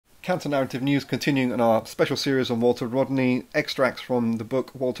Counter-narrative news continuing on our special series on Walter Rodney, extracts from the book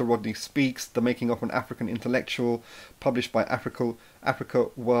Walter Rodney Speaks, The Making of an African Intellectual, published by Africa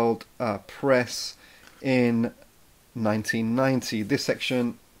World Press in 1990. This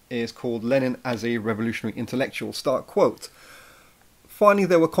section is called Lenin as a Revolutionary Intellectual. Start quote. Finally,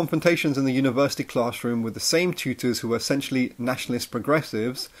 there were confrontations in the university classroom with the same tutors who were essentially nationalist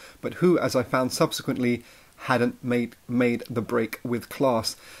progressives, but who, as I found subsequently, hadn't made the break with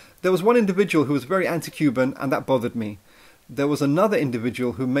class. There was one individual who was very anti-Cuban, and that bothered me. There was another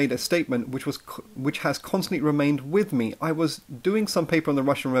individual who made a statement which has constantly remained with me. I was doing some paper on the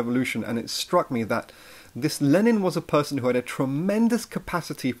Russian Revolution, and it struck me that this Lenin was a person who had a tremendous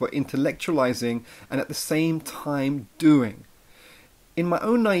capacity for intellectualizing and at the same time doing. In my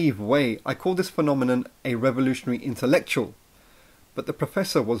own naive way, I call this phenomenon a revolutionary intellectual. But the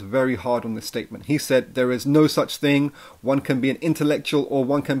professor was very hard on this statement. He said, there is no such thing. One can be an intellectual or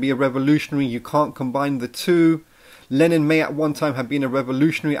one can be a revolutionary. You can't combine the two. Lenin may at one time have been a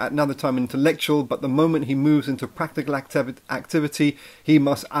revolutionary, at another time an intellectual, but the moment he moves into practical activity, he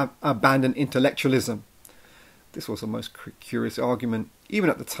must abandon intellectualism. This was a most curious argument. Even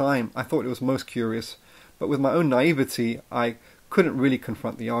at the time, I thought it was most curious. But with my own naivety, I couldn't really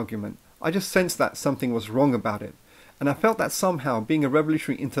confront the argument. I just sensed that something was wrong about it. And I felt that somehow being a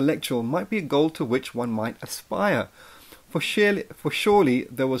revolutionary intellectual might be a goal to which one might aspire. For surely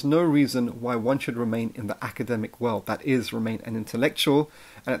there was no reason why one should remain in the academic world, that is, remain an intellectual,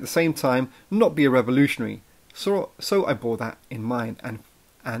 and at the same time not be a revolutionary. So I bore that in mind,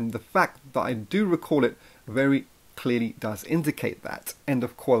 and the fact that I do recall it very clearly does indicate that. End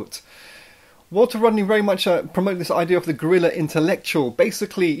of quote. Walter Rodney very much promoted this idea of the guerrilla intellectual,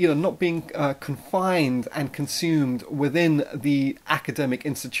 basically, not being confined and consumed within the academic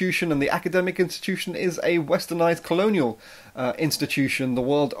institution. And the academic institution is a westernized colonial institution the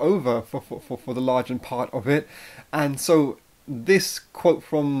world over for the large and part of it. And so this quote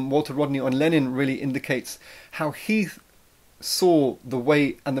from Walter Rodney on Lenin really indicates how he saw the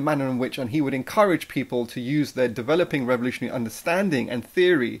way and the manner in which, and he would encourage people to use their developing revolutionary understanding and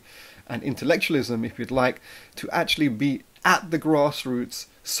theory and intellectualism, if you'd like, to actually be at the grassroots,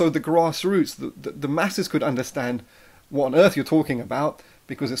 so the grassroots, the masses could understand what on earth you're talking about,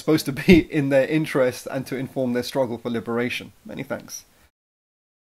 because it's supposed to be in their interest and to inform their struggle for liberation. Many thanks.